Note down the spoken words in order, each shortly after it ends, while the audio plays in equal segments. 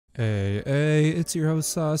Hey, it's your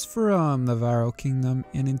host Sauce from the Viral Kingdom,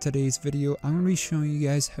 and in today's video, I'm going to be showing you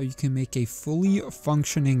guys how you can make a fully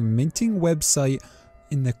functioning minting website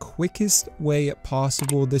in the quickest way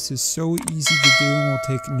possible. This is so easy to do and will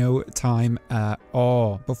take no time at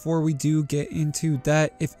all. Before we do get into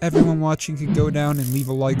that, if everyone watching could go down and leave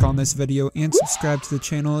a like on this video and subscribe to the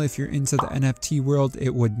channel if you're into the NFT world,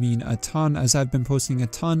 it would mean a ton, as I've been posting a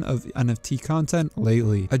ton of NFT content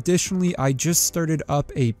lately. Additionally, I just started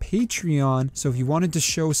up a Patreon, so if you wanted to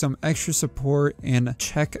show some extra support and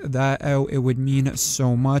check that out, it would mean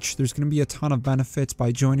so much. There's going to be a ton of benefits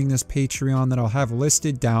by joining this Patreon that I'll have listed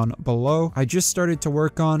down below. I just started to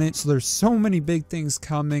work on it, so there's so many big things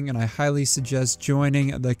coming, and I highly suggest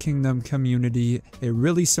joining the Kingdom community. It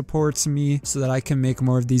really supports me so that I can make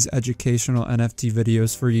more of these educational NFT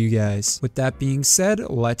videos for you guys. With that being said,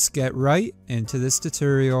 let's get right into this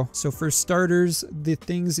tutorial. So for starters, the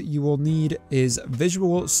things that you will need is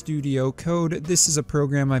Visual Studio Code. This is a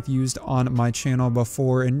program I've used on my channel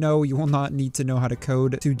before, and no, you will not need to know how to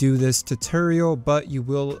code to do this tutorial, but you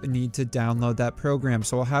will need to download that program.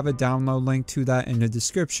 So I'll have a download link to that in the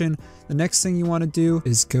description. The next thing you want to do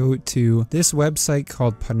is go to this website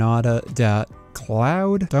called Pinata.cloud.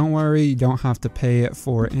 Don't worry, you don't have to pay it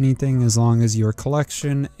for anything as long as your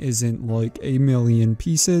collection isn't like a million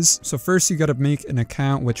pieces. So first you got to make an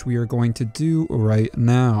account, which we are going to do right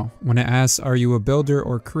now. When it asks, are you a builder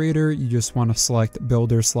or creator, you just want to select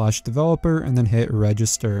builder/developer and then hit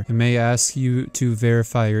register. It may ask you to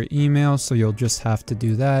verify your email, so you'll just have to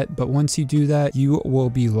do that. But once you do that, you will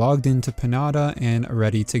be logged into Pinata and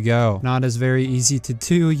ready to go. Pinata is very easy to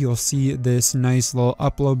do. You'll see this nice little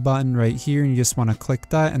upload button right here, and you just want to click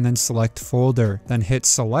that and then select folder, then hit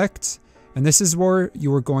select, and this is where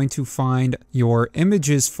you are going to find your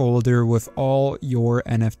images folder with all your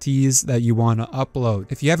NFTs that you want to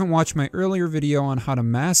upload. If you haven't watched my earlier video on how to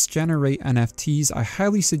mass generate NFTs, I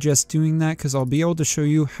highly suggest doing that, because I'll be able to show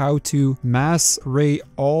you how to mass rate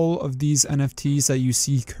all of these NFTs that you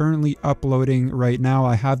see currently uploading right now.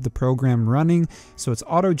 I have the program running, so it's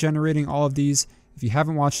auto generating all of these. If you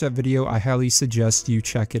haven't watched that video, I highly suggest you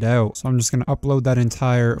check it out. So I'm just going to upload that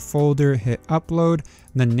entire folder, hit upload,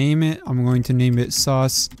 and then name it. I'm going to name it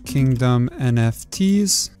Sauce Kingdom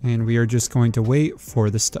NFTs, and we are just going to wait for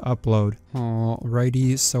this to upload.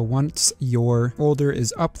 Alrighty, so once your folder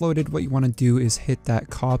is uploaded, what you want to do is hit that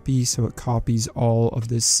copy, so it copies all of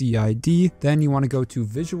this CID. Then you want to go to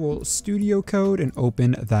Visual Studio Code and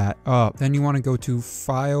open that up. Then you want to go to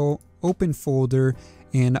File, Open Folder,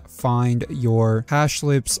 and find your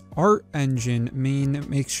Hashlips art engine main.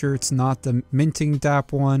 Make sure it's not the minting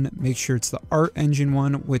dApp one. Make sure it's the art engine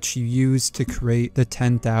one, which you use to create the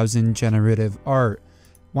 10,000 generative art.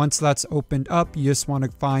 Once that's opened up, you just want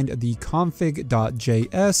to find the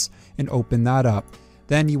config.js and open that up.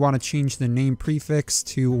 Then you want to change the name prefix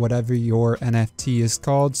to whatever your NFT is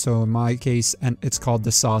called. So in my case, it's called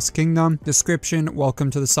the Sauce Kingdom. Description,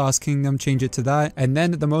 welcome to the Sauce Kingdom, change it to that. And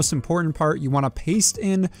then the most important part, you want to paste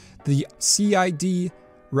in the CID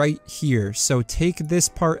right here. So take this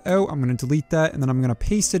part out, I'm going to delete that, and then I'm going to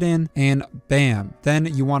paste it in, and bam.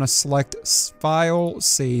 Then you want to select File,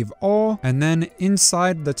 Save All, and then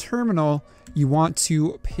inside the terminal, you want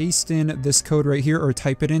to paste in this code right here, or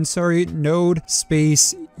type it in, sorry, node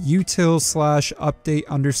space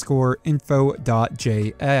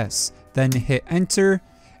util/update_info.js. Then hit enter,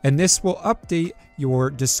 and this will update your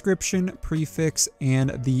description, prefix,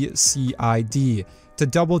 and the CID. To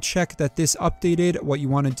double check that this updated, what you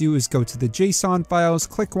want to do is go to the JSON files,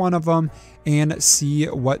 click one of them, and see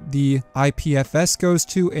what the IPFS goes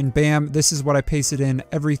to, and bam, this is what I pasted in.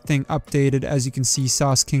 Everything updated. As you can see,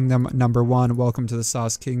 Sauce Kingdom #1, welcome to the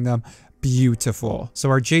Sauce Kingdom. Beautiful. So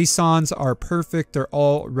our JSONs are perfect. They're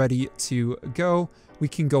all ready to go. We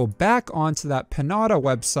can go back onto that Pinata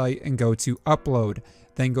website and go to upload.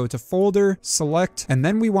 Then go to folder, select, and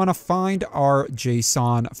then we want to find our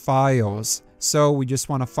JSON files. So we just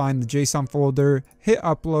want to find the JSON folder, hit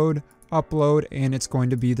upload, and it's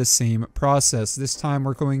going to be the same process. This time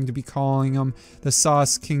we're going to be calling them the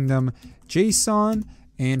Sauce Kingdom JSON,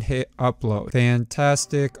 and hit upload.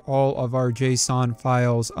 Fantastic, all of our JSON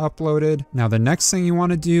files uploaded. Now the next thing you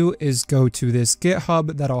want to do is go to this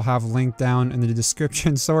GitHub that I'll have linked down in the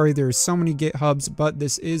description. Sorry, there's so many GitHubs, but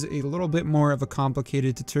this is a little bit more of a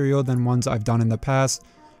complicated tutorial than ones I've done in the past.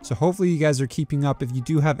 So hopefully you guys are keeping up. If you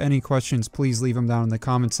do have any questions, please leave them down in the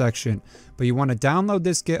comment section. But you want to download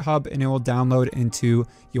this GitHub and it will download into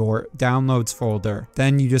your downloads folder.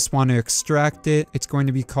 Then you just want to extract it. It's going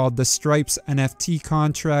to be called the Stripes NFT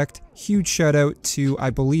contract. huge shout out to, I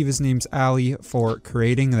believe his name's Ali, for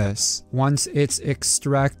creating this. Once it's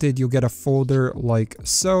extracted, you'll get a folder like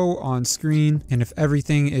so on screen. And if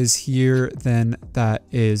everything is here, then that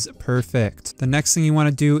is perfect. The next thing you want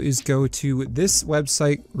to do is go to this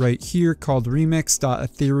website right here called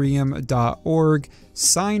remix.ethereum.org,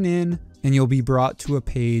 sign in, and you'll be brought to a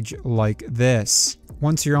page like this.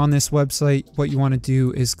 Once you're on this website, what you want to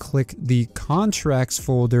do is click the contracts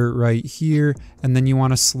folder right here, and then you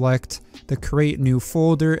want to select the create new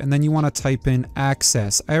folder, and then you want to type in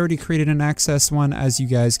access. I already created an access one, as you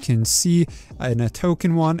guys can see, and a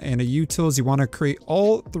token one and a utils. You want to create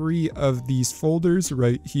all three of these folders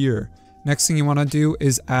right here. Next thing you want to do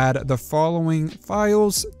is add the following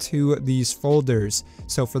files to these folders.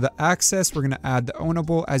 So for the access, we're going to add the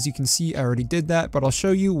ownable. As you can see, I already did that, but I'll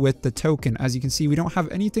show you with the token. As you can see, we don't have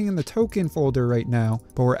anything in the token folder right now,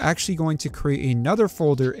 but we're actually going to create another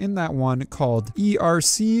folder in that one called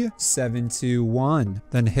ERC721.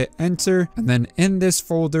 Then hit enter. And then in this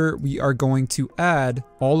folder, we are going to add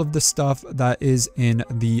all of the stuff that is in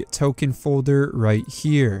the token folder right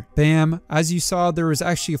here. Bam. As you saw, there was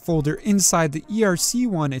actually a folder inside the ERC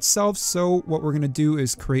one itself. So what we're going to do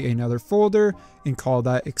is create another folder and call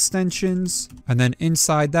that extensions. And then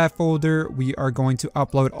inside that folder, we are going to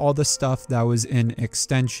upload all the stuff that was in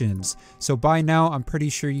extensions. So by now, I'm pretty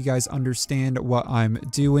sure you guys understand what I'm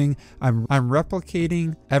doing. I'm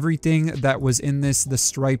replicating everything that was in the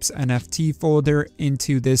Stripes NFT folder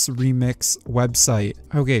into this Remix website.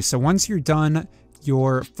 Okay, so once you're done,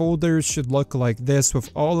 your folders should look like this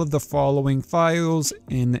with all of the following files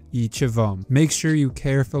in each of them. Make sure you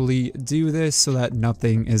carefully do this so that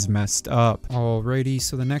nothing is messed up. Alrighty,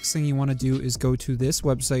 so the next thing you want to do is go to this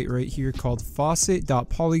website right here called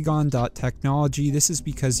faucet.polygon.technology. This is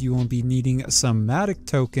because you will be needing some Matic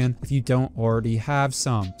token if you don't already have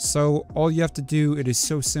some. So all you have to do, it is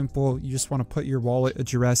so simple. You just want to put your wallet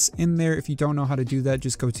address in there. If you don't know how to do that,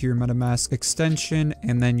 just go to your MetaMask extension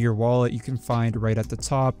and then your wallet you can find right at the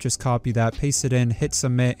top. Just copy that, paste it in, hit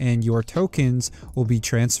submit, and your tokens will be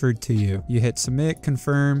transferred to you. You hit submit,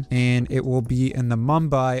 confirm, and it will be in the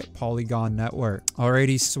Mumbai Polygon network.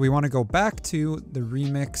 Alrighty, so we want to go back to the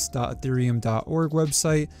remix.ethereum.org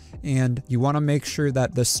website, and you want to make sure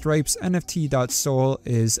that the stripes nft.sol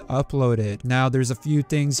is uploaded. Now there's a few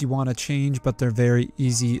things you want to change, but they're very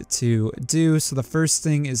easy to do. So the first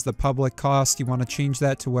thing is the public cost. You want to change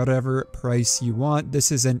that to whatever price you want.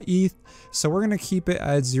 This is an ETH, so we're going to keep it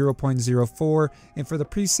at 0.04, and for the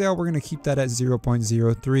pre-sale we're going to keep that at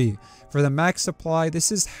 0.03. For the max supply,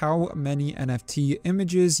 this is how many NFT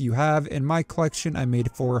images you have. In my collection I made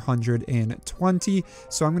 420,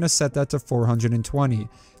 so I'm going to set that to 420.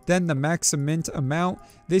 Then the max mint amount,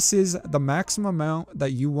 this is the maximum amount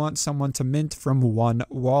that you want someone to mint from one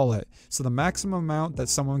wallet. So the maximum amount that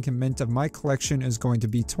someone can mint of my collection is going to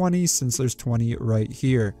be 20, since there's 20 right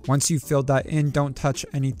here. Once you filled that in, don't touch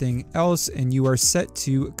anything else, and you are set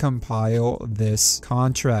to compile this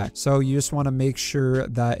contract. So you just want to make sure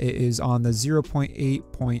that it is on the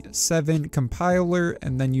 0.8.7 compiler,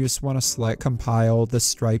 and then you just want to select compile the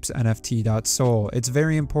stripes nft.sol. It's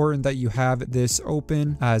very important that you have this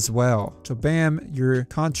open as well. So bam, your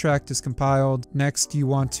contract is compiled. Next, you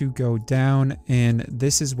want to go down, and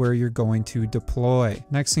this is where you're going to deploy.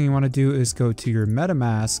 Next thing you want to do is go to your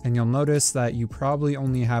MetaMask, and you'll notice that you probably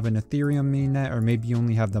only have an Ethereum mainnet, or maybe you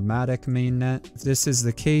only have the Matic mainnet. If this is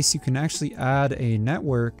the case, you can actually add a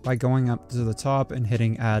network by going up to the top and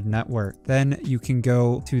hitting add network. Then you can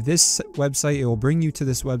go to this website. It will bring you to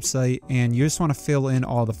this website, and you just want to fill in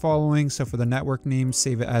all the following. So for the network name,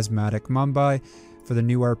 save it as Matic Mumbai. For the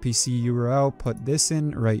new RPC URL, put this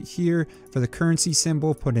in right here. For the currency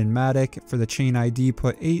symbol, put in Matic. For the chain ID,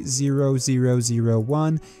 put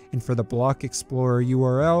 80001. And for the block explorer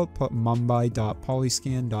URL, put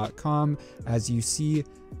mumbai.polyscan.com. As you see,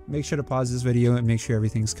 make sure to pause this video and make sure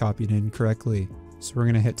everything's copied in correctly. So we're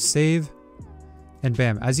going to hit save. And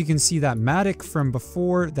bam, as you can see, that Matic from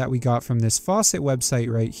before that we got from this Faucet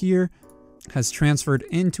website right here has transferred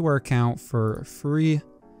into our account for free.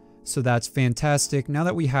 So that's fantastic. Now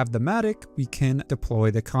that we have the Matic, we can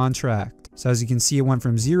deploy the contract. So as you can see, it went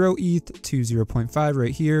from 0 ETH to 0.5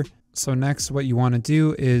 right here. So next, what you want to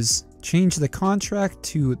do is change the contract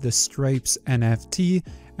to the Stripes NFT,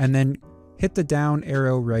 and then hit the down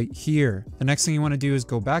arrow right here. The next thing you want to do is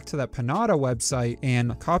go back to that Pinata website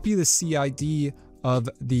and copy the CID of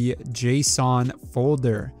the JSON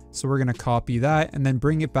folder. So we're going to copy that and then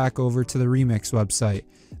bring it back over to the Remix website.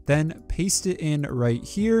 Then paste it in right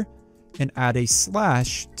here. and add a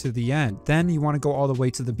slash to the end. Then you want to go all the way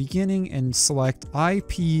to the beginning and select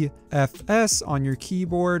IPFS on your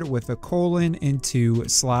keyboard with a colon and 2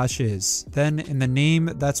 slashes. Then in the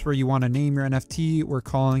name, that's where you want to name your NFT. We're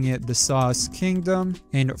calling it the Sauce Kingdom.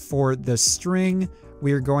 And for the string,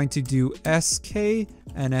 we are going to do SK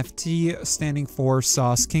NFT, standing for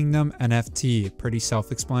Sauce Kingdom NFT. Pretty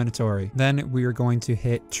self-explanatory. Then we are going to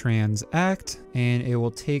hit transact, and it will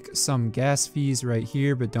take some gas fees right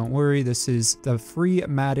here, but don't worry, this is the free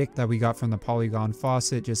Matic that we got from the Polygon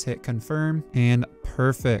faucet. Just hit confirm, and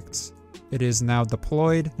perfect. It is now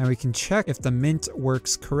deployed. Now we can check if the mint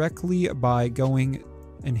works correctly by going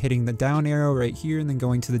and hitting the down arrow right here and then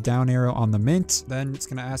going to the down arrow on the mint. Then it's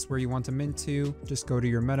going to ask where you want to mint to. Just go to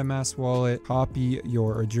your MetaMask wallet, copy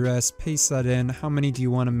your address, paste that in. How many do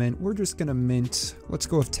you want to mint? We're just going to mint, let's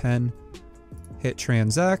go with 10. Hit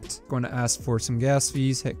transact. Going to ask for some gas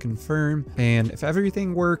fees, hit confirm. And if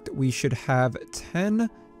everything worked, we should have 10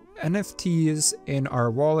 NFTs in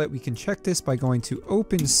our wallet. We can check this by going to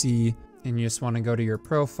Opensea, and you just want to go to your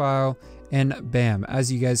profile, and bam,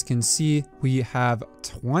 as you guys can see, we have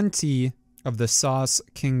 20 of the Sauce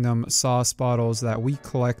Kingdom sauce bottles that we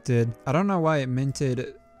collected. I don't know why it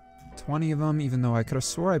minted 20 of them, even though I could have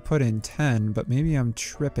swore I put in 10, but maybe I'm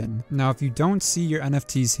tripping. Now, if you don't see your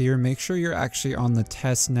NFTs here, make sure you're actually on the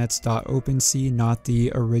testnets.opensea, not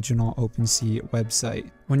the original Opensea website.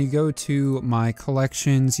 When you go to my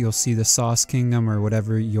collections, you'll see the Sauce Kingdom or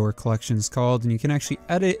whatever your collection is called, and you can actually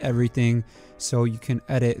edit everything. So you can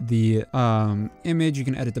edit the image, you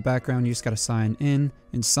can edit the background, you just got to sign in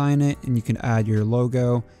and sign it, and you can add your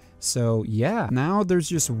logo. So yeah, now there's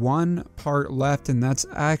just one part left, and that's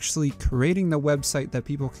actually creating the website that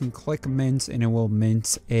people can click mint, and it will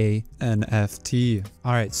mint a NFT.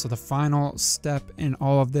 All right, so the final step in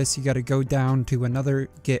all of this, you got to go down to another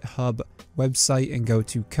GitHub website and go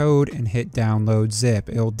to code and hit download zip.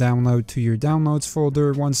 It'll download to your downloads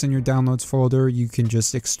folder. Once in your downloads folder, you can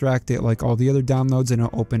just extract it like all the other downloads, and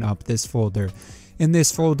it'll open up this folder. In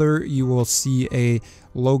this folder, you will see a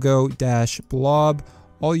logo-blob.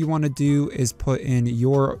 All you want to do is put in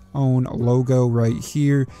your own logo right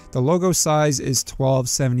here. The logo size is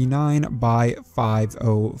 1279 by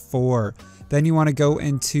 504. Then you want to go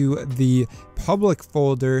into the public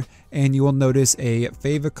folder, and you will notice a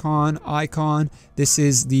favicon icon. This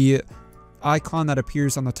is the icon that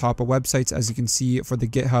appears on the top of websites. As you can see, for the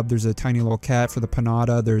GitHub, there's a tiny little cat. For the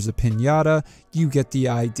Pinata, there's a Pinata. You get the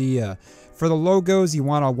idea. For the logos, you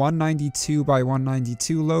want a 192 by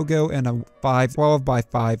 192 logo and a 512 by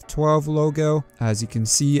 512 logo. As you can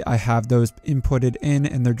see, I have those inputted in,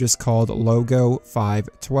 and they're just called logo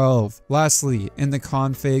 512. Lastly, in the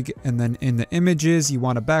config and then in the images, you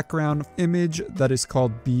want a background image that is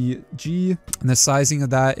called BG, and the sizing of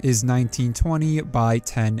that is 1920 by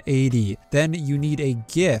 1080. Then you need a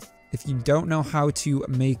GIF. If you don't know how to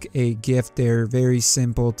make a GIF, they're very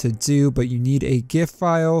simple to do, but you need a GIF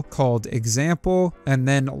file called example. And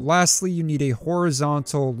then lastly, you need a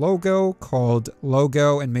horizontal logo called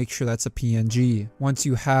logo, and make sure that's a PNG. Once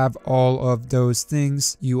you have all of those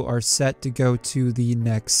things, you are set to go to the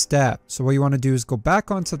next step. So what you want to do is go back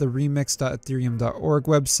onto the remix.ethereum.org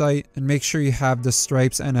website and make sure you have the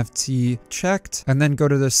Stripes NFT checked, and then go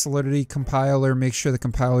to the Solidity compiler. Make sure the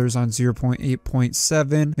compiler is on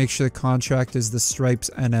 0.8.7. Make sure the contract is the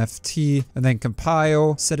Stripes NFT, and then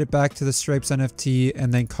compile, set it back to the Stripes NFT,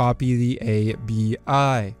 and then copy the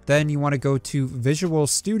ABI. Then you want to go to Visual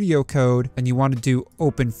Studio Code, and you want to do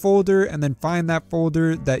open folder, and then find that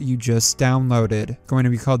folder that you just downloaded. Going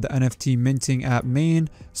to be called the NFT minting app main.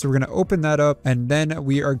 So we're going to open that up, and then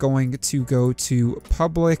we are going to go to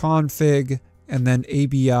public config, and then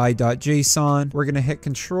abi.json. We're going to hit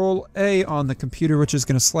Control A on the computer, which is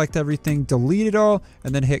going to select everything, delete it all,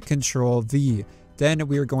 and then hit Control V. Then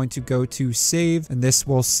we are going to go to save, and this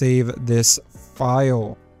will save this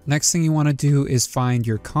file. Next thing you want to do is find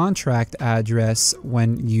your contract address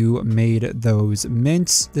when you made those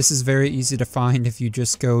mints. This is very easy to find if you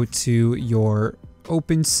just go to your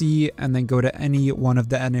Opensea and then go to any one of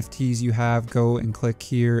the NFTs you have, go and click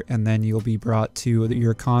here, and then you'll be brought to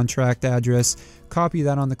your contract address. Copy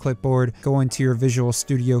that on the clipboard, go into your Visual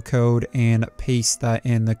Studio Code and paste that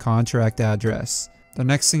in the contract address. The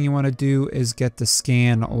next thing you want to do is get the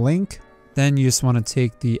scan link. Then you just want to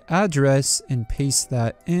take the address and paste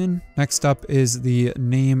that in. Next up is the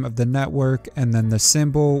name of the network and then the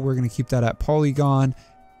symbol. We're going to keep that at Polygon.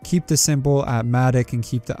 Keep the symbol at Matic and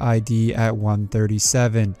keep the ID at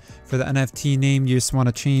 137. For the NFT name, you just want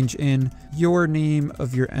to change in your name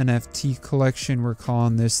of your NFT collection. We're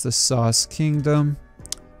calling this the Sauce Kingdom.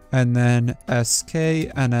 and then SK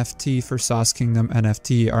NFT for Sauce Kingdom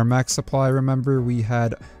NFT. Our max supply, remember, we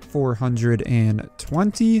had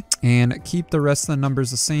 420, and keep the rest of the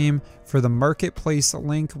numbers the same. For the marketplace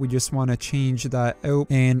link, we just want to change that out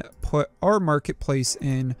and put our marketplace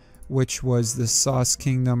in, which was the Sauce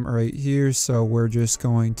Kingdom right here. So we're just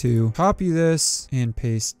going to copy this and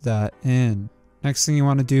paste that in. Next thing you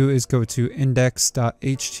want to do is go to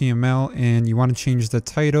index.html, and you want to change the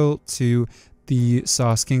title to the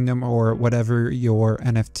Sauce Kingdom or whatever your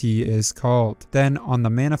NFT is called. Then on the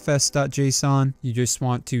manifest.json, you just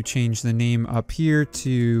want to change the name up here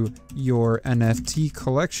to your NFT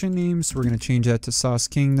collection name. So we're going to change that to Sauce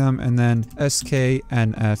Kingdom and then SK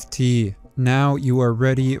NFT. Now you are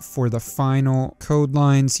ready for the final code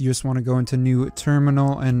lines. You just want to go into new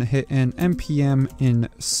terminal and hit an npm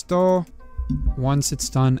install. Once it's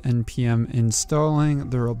done npm installing,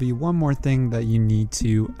 there will be one more thing that you need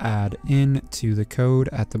to add in to the code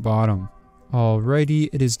at the bottom. Alrighty,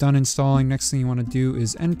 it is done installing. Next thing you want to do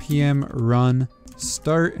is npm run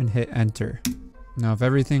start and hit enter. Now if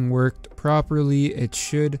everything worked properly, it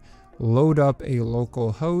should load up a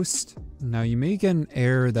local host. Now you may get an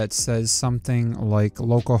error that says something like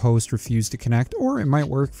localhost refused to connect, or it might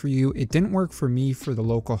work for you. It didn't work for me for the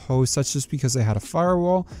local host. That's just because I had a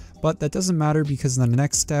firewall, but that doesn't matter because in the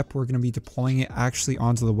next step we're going to be deploying it actually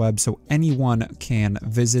onto the web so anyone can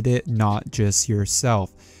visit it, not just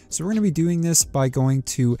yourself. So we're going to be doing this by going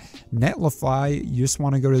to Netlify. You just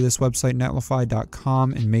want to go to this website,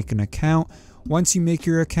 netlify.com, and make an account. Once you make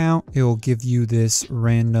your account, it will give you this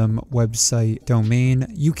random website domain.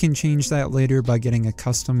 You can change that later by getting a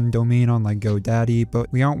custom domain on like GoDaddy,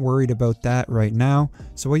 but we aren't worried about that right now.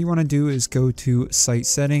 So what you want to do is go to site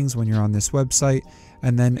settings when you're on this website,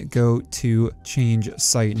 and then go to change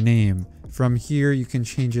site name. From here, you can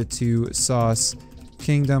change it to Sauce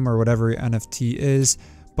Kingdom or whatever your NFT is,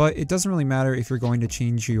 but it doesn't really matter if you're going to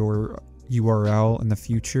change your URL in the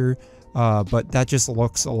future. But that just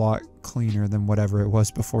looks a lot cleaner than whatever it was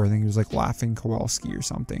before. I think it was like Laughing Kowalski or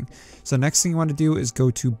something. So next thing you want to do is go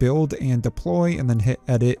to build and deploy and then hit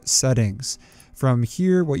edit settings. From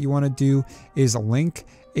here, what you want to do is link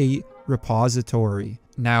a repository.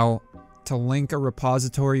 Now, to link a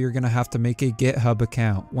repository, you're going to have to make a GitHub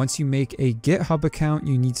account. Once you make a GitHub account,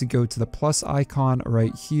 you need to go to the plus icon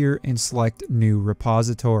right here and select new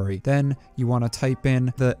repository. Then you want to type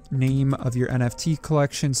in the name of your NFT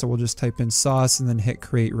collection. So we'll just type in Sauce and then hit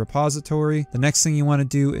create repository. The next thing you want to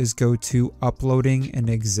do is go to uploading an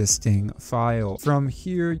existing file. From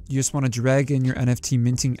here, you just want to drag in your NFT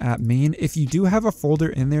minting app main. If you do have a folder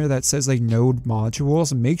in there that says like node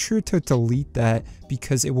modules, make sure to delete that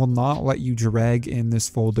because it will not let you drag in this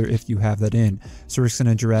folder if you have that in. So we're just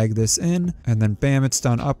going to drag this in and then bam, it's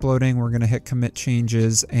done uploading. We're going to hit commit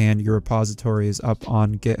changes and your repository is up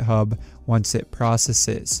on GitHub once it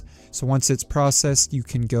processes. So once it's processed, you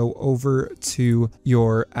can go over to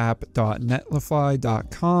your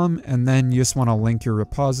app.netlify.com and then you just want to link your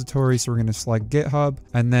repository. So we're going to select GitHub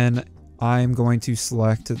and then I'm going to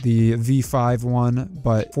select the V5 one,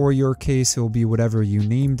 but for your case, it will be whatever you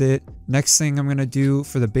named it. Next thing I'm going to do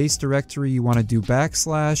for the base directory, you want to do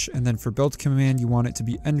backslash, and then for build command, you want it to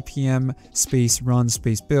be npm space run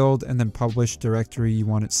space build, and then publish directory, you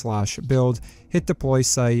want it /build. Hit deploy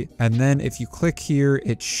site, and then if you click here,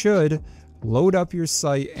 it should load up your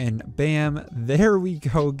site, and bam, there we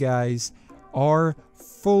go, guys. Our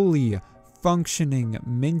fully functioning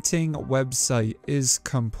minting website is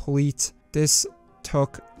complete. This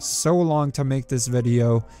took so long to make this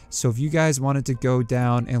video, so if you guys wanted to go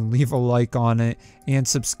down and leave a like on it and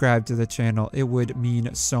subscribe to the channel, it would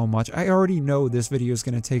mean so much. I already know this video is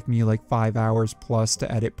going to take me like 5 hours plus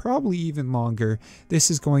to edit, probably even longer. This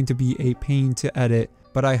is going to be a pain to edit,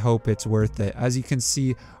 but I hope it's worth it. As you can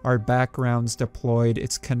see, our background's deployed.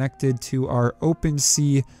 It's connected to our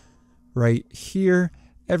Opensea right here.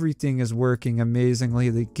 Everything is working amazingly.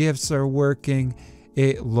 The GIFs are working.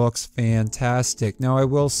 It looks fantastic. Now, I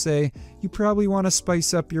will say you probably want to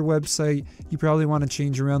spice up your website. You probably want to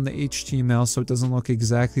change around the HTML so it doesn't look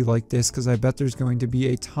exactly like this, because I bet there's going to be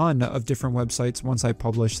a ton of different websites once I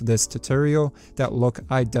publish this tutorial that look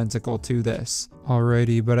identical to this.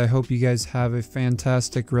 Alrighty, but I hope you guys have a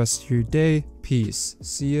fantastic rest of your day. Peace.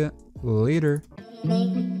 See ya later.